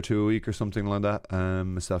a day or two a week or something like that.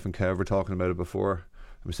 Myself and Kev were talking about it before.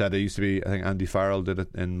 We said it used to be, I think Andy Farrell did it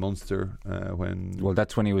in Munster when... Well,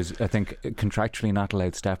 that's when he was, I think, contractually not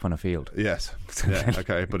allowed to step on a field. Yes, yeah,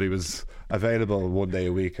 okay, but he was available one day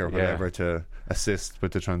a week or whatever to assist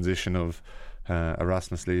with the transition of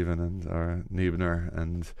Erasmus Leven or Niebner,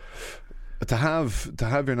 and to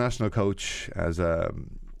have your national coach as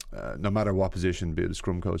no matter what position, be it a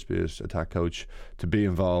scrum coach, be it attack coach, to be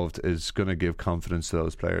involved is going to give confidence to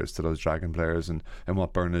those players, to those Dragon players, and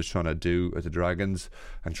what Bernard's trying to do at the Dragons,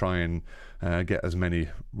 and try and get as many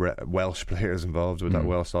Welsh players involved with that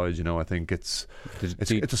Welsh side. You know, I think it's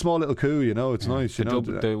a small little coup. You know, it's nice. You know,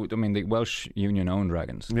 the Welsh Union own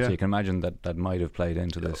Dragons, so you can imagine that might have played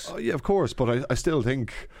into this. Yeah, of course, but I still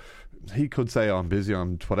think he could say, I'm busy,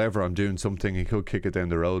 I'm whatever, I'm doing something. He could kick it down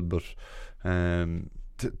the road, but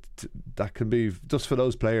that can be just for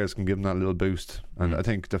those players, can give them that little boost. And I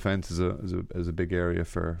think defence is a big area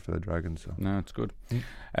for the Dragons. So. No, it's good.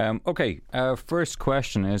 Okay, our first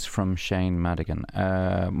question is from Shane Madigan.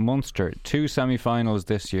 Munster, 2 semi-finals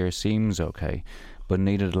this year seems okay, but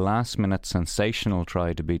needed a last-minute sensational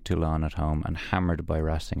try to beat Toulon at home, and hammered by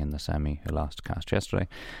Racing in the semi, who lost to Cast yesterday,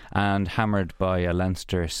 and hammered by a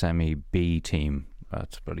Leinster semi-B team.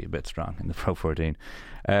 That's probably a bit strong in the Pro 14,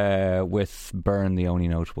 with Byrne the only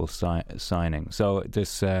notable signing. So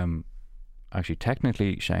this, actually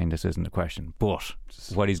technically, Shane, this isn't a question, but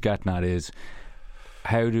what he's getting at is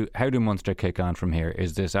how do Munster kick on from here?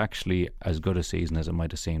 Is this actually as good a season as it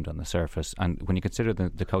might have seemed on the surface? And when you consider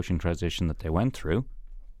the coaching transition that they went through,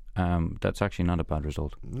 that's actually not a bad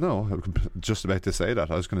result. No, I was just about to say that.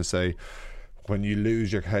 I was going to say, when you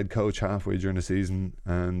lose your head coach halfway during the season,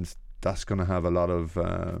 and that's going to have a lot of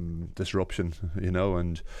disruption, you know,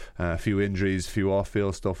 and a few injuries, a few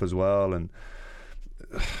off-field stuff as well, and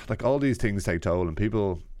like all these things take toll, and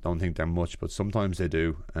people don't think they're much, but sometimes they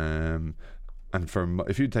do. And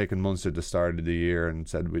if you'd taken Munster at the start of the year and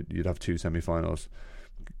said you'd have 2 semi-finals,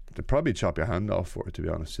 they'd probably chop your hand off for it, to be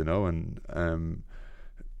honest, you know. And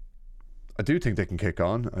I do think they can kick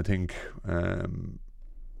on. I think 1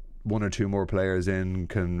 or 2 more players in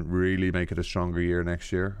can really make it a stronger year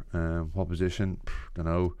next year. What position? Don't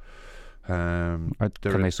know.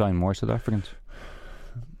 Can they sign more South Africans?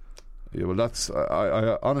 Yeah, well, that's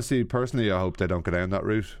I honestly, personally, I hope they don't go down that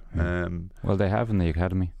route. Well, they have in the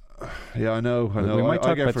academy. Yeah, I know.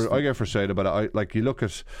 I get frustrated, but you look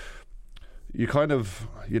at, you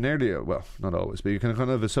nearly, well, not always, but you can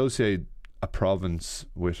kind of associate a province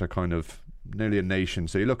with a kind of nearly a nation.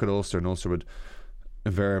 So you look at Ulster, and Ulster would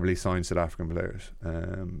invariably sign South African players.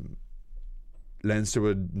 Leinster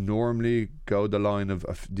would normally go the line of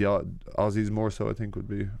the Aussies more so. I think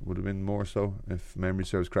would have been more so, if memory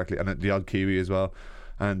serves correctly, and the odd Kiwi as well.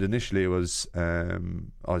 And initially it was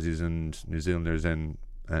Aussies and New Zealanders in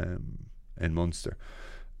Munster,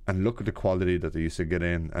 and look at the quality that they used to get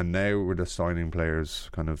in, and now we're just signing players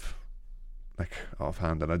kind of like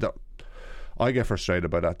offhand, and I get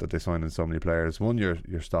frustrated by that they sign in so many players. One,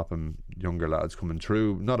 you're stopping younger lads coming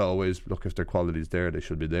through. Not always. Look, if their quality's there, they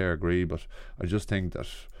should be there, agree, but I just think that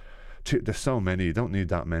there's so many, you don't need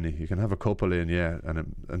that many. You can have a couple in,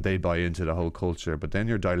 and they buy into the whole culture, but then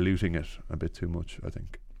you're diluting it a bit too much, I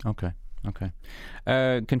think. Okay.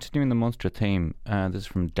 Continuing the Munster theme, this is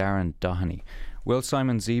from Darren Doheny. Will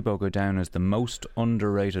Simon Zebo go down as the most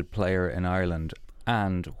underrated player in Ireland,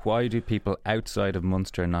 and why do people outside of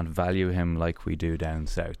Munster not value him like we do down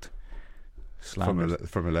south? From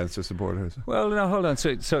a Leinster supporter? Well, no, hold on.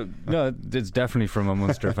 So no, it's definitely from a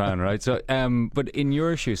Munster fan, right? So, but in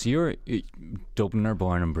your shoes, you're Dubliner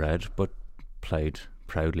born and bred, but played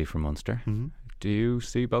proudly for Munster. Mm-hmm. Do you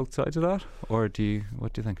see both sides of that, or what do you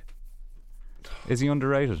think? Is he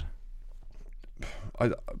underrated?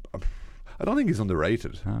 I don't think he's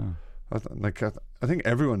underrated. Oh. I think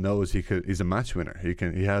everyone knows he's a match winner.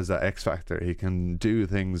 He has that X factor. He can do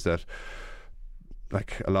things that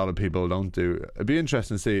like a lot of people don't do. It'd be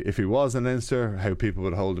interesting to see if he was in Leinster, how people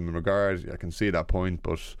would hold him in regard. I can see that point,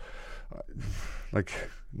 but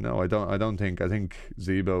no, I don't think. I think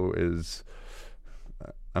Zebo is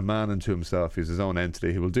a man unto himself. He's his own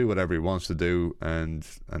entity. He will do whatever he wants to do, and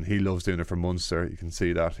he loves doing it for Munster. You can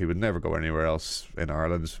see that. He would never go anywhere else in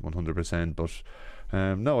Ireland, 100%. But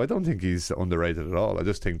no, I don't think he's underrated at all. I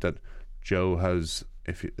just think that Joe has,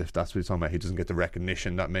 if that's what he's talking about, he doesn't get the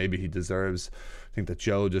recognition that maybe he deserves. I think that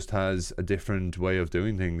Joe just has a different way of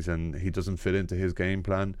doing things, and he doesn't fit into his game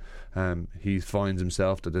plan. He finds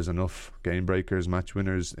himself that there's enough game breakers, match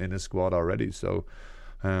winners in his squad already, so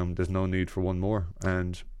there's no need for one more.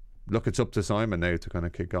 And look, it's up to Simon now to kind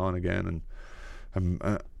of kick on again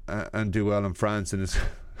and do well in France. And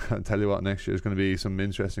I'll tell you what, next year is going to be some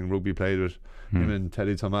interesting rugby played with him and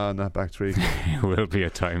Teddy Thomas in that back three. It will be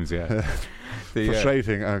at times, yeah.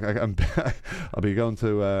 Frustrating. I'll be going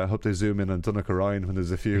to hope they zoom in on Donegal Ryan when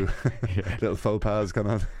there's a few little faux pas going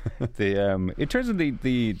on. In terms of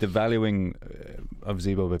the valuing of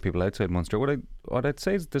Zebo by people outside Munster, what I'd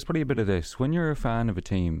say is there's probably a bit of this. When you're a fan of a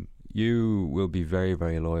team, you will be very,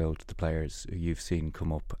 very loyal to the players who you've seen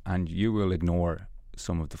come up, and you will ignore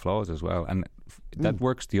some of the flaws as well, and that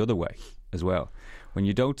works the other way as well. When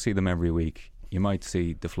you don't see them every week, you might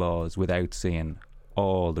see the flaws without seeing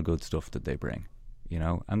all the good stuff that they bring,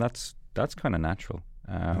 and that's kind of natural.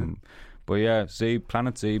 But yeah,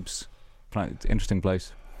 Planet Zeebs, interesting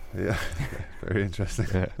place. Yeah, very interesting.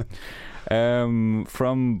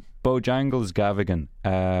 From Bojangles Gavigan,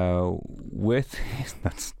 with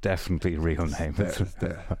that's definitely a real name.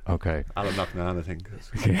 Okay, Alan McNahan, I think.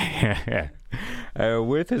 Yeah.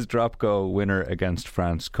 With his drop goal winner against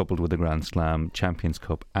France, coupled with the Grand Slam, Champions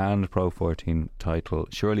Cup, and Pro 14 title,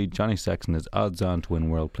 surely Johnny Sexton is odds on to win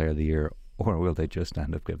World Player of the Year, or will they just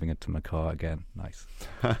end up giving it to McCaw again? Nice.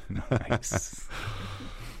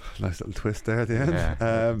 Nice little twist there at the end.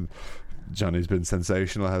 Yeah. Johnny's been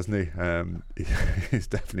sensational, hasn't he? He's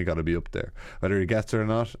definitely got to be up there. Whether he gets it or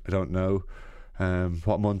not, I don't know.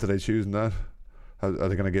 What month are they choosing that? Are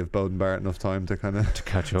they going to give Bowden Barrett enough time to kind of to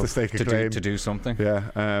catch up, to stake a claim, to do something?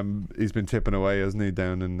 Yeah, he's been tipping away, hasn't he,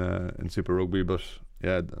 down in Super Rugby? But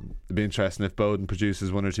yeah, it'd be interesting if Bowden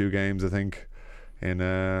produces one or two games. I think in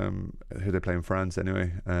who they play in France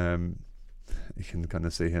anyway. You can kind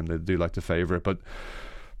of see him. They do like to favour it, but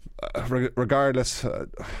regardless.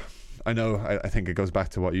 I know, I think it goes back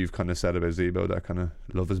to what you've kind of said about Zebo, that kind of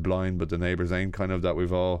love is blind but the neighbours ain't, kind of, that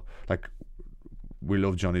we've all, like, we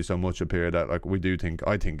love Johnny so much up here that, like,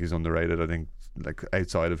 I think he's underrated. I think, like,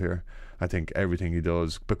 outside of here, I think everything he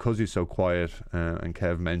does, because he's so quiet, and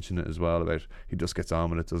Kev mentioned it as well, about he just gets on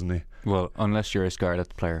with it, doesn't he? Well, unless you're a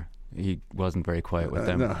Scarlet player, he wasn't very quiet with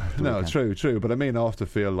them. No, true, but I mean off the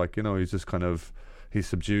field, like, he's just kind of, he's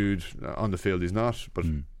subdued. On the field he's not, but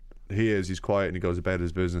he's quiet and he goes about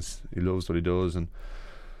his business. He loves what he does, and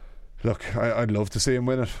look, I'd love to see him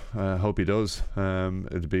win it. I hope he does.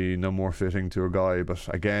 It'd be no more fitting to a guy, but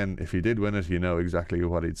again, if he did win it, you know exactly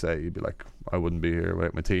what he'd say. He'd be like, I wouldn't be here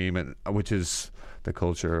without my team, and which is the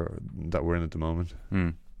culture that we're in at the moment.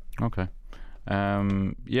 Okay.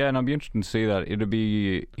 Yeah, and I'd be interested to see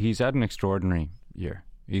that. He's had an extraordinary year.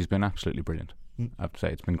 He's been absolutely brilliant. I have to say,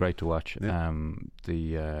 it's been great to watch. Yeah.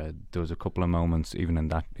 There was a couple of moments even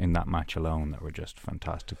in that match alone that were just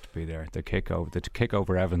fantastic to be there. The kick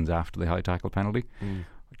over Evans after the high tackle penalty.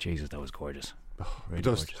 Jesus, that was gorgeous. Really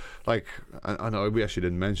just gorgeous. Like, I know we actually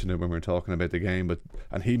didn't mention it when we were talking about the game,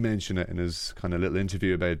 and he mentioned it in his kind of little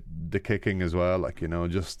interview about the kicking as well. Like,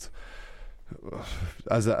 just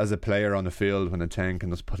as a player on the field, when a 10 can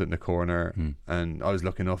just put it in the corner. And I was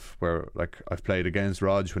lucky enough where, like, I've played against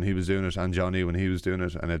Rog when he was doing it and Johnny when he was doing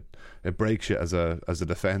it, and it breaks you as a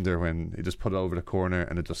defender when he just put it over the corner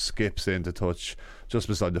and it just skips in to touch just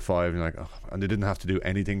beside the 5, and you're like, and they didn't have to do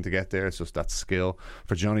anything to get there. It's just that skill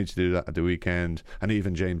for Johnny to do that at the weekend. And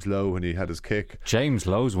even James Lowe, when he had his kick, James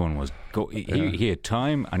Lowe's one was he had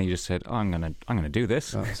time and he just said, I'm gonna do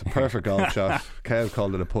this. It's a perfect golf shot. Kev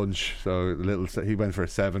called it a punch, so he went for a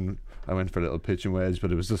 7. I went for a little pitching wedge,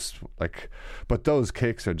 but it was just like, but those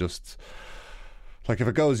kicks are just like, if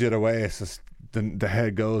it goes the other way, it's just the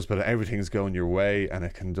head goes, but everything's going your way, and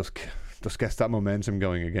it can just gets that momentum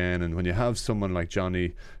going again. And when you have someone like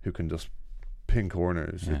Johnny who can just pin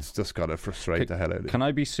corners, it's just got to frustrate the hell out of you. Can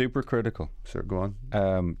I be super critical? Sure, go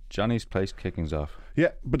on. Johnny's placed kickings off.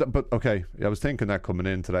 Yeah, but okay, I was thinking that coming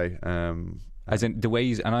in today. As in the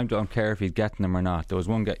ways, and I don't care if he's getting them or not. There was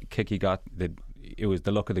one kick he got that it was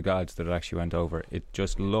the luck of the gods that it actually went over. It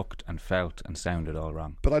just looked and felt and sounded all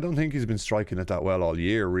wrong. But I don't think he's been striking it that well all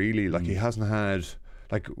year, really. Like, he hasn't had...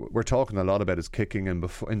 Like, we're talking a lot about his kicking, and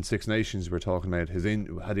before, in Six Nations we're talking about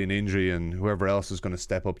had an injury and whoever else was going to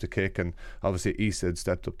step up to kick, and obviously Issa had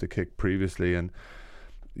stepped up to kick previously, and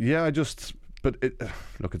look,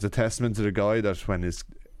 it's a testament to the guy that when as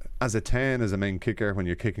a 10, as a main kicker, when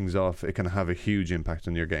your kicking's off, it can have a huge impact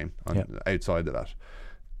on your game outside of that,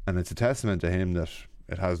 and it's a testament to him that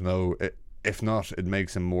it has if not, it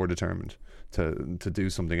makes him more determined to do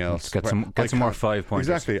something else. Get some more 5 points.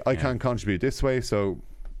 Exactly. I can't contribute this way, so.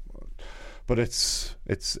 But it is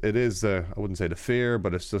I wouldn't say the fear,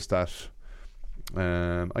 but it's just that.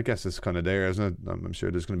 I guess it's kind of there, isn't it? I'm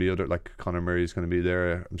sure there's going to be other, like Conor Murray's going to be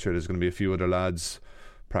there. I'm sure there's going to be a few other lads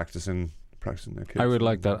practicing their kicks. I would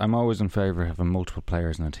like that. I'm always in favour of having multiple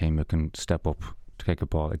players in a team who can step up to kick a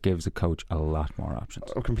ball. It gives a coach a lot more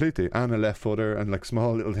options. Oh, completely. And a left footer, and like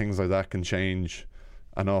small little things like that can change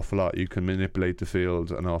an awful lot. You can manipulate the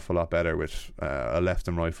field an awful lot better with a left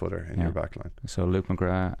and right footer in your back line. So Luke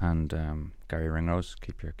McGrath and Gary Ringrose,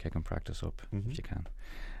 keep your kicking practice up if you can.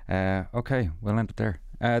 Okay, we'll end it there.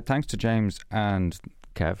 Thanks to James and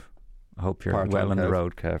Kev. I hope you're well on the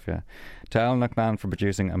road, Kev. Yeah. To Alan McMahon for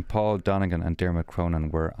producing, and Paul Donegan and Dermot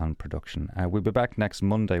Cronin were on production. We'll be back next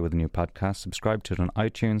Monday with a new podcast. Subscribe to it on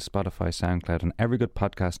iTunes, Spotify, SoundCloud, and every good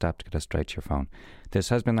podcast app to get us straight to your phone. This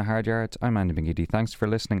has been The Hard Yards. I'm Andy McGeady. Thanks for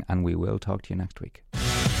listening, and we will talk to you next week.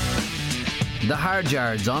 The Hard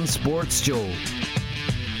Yards on Sports Joe.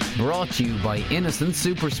 Brought to you by Innocent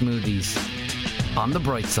Super Smoothies. On the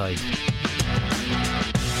bright side. To the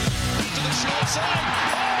short side.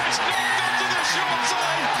 Oh, it's not gone to the short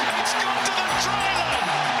side. It's gone to the try line.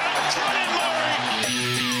 And Colin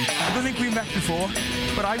Murray. I don't think we met before,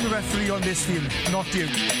 but I'm the referee on this field, not you.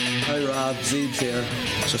 Hi Rob, Zeebs here.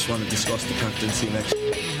 Just want to discuss the captaincy next.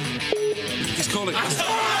 He's calling.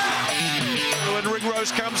 When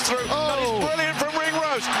Ringrose comes through. Oh, that is brilliant from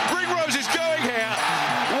Ringrose. Ringrose is going here.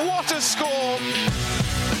 What a score.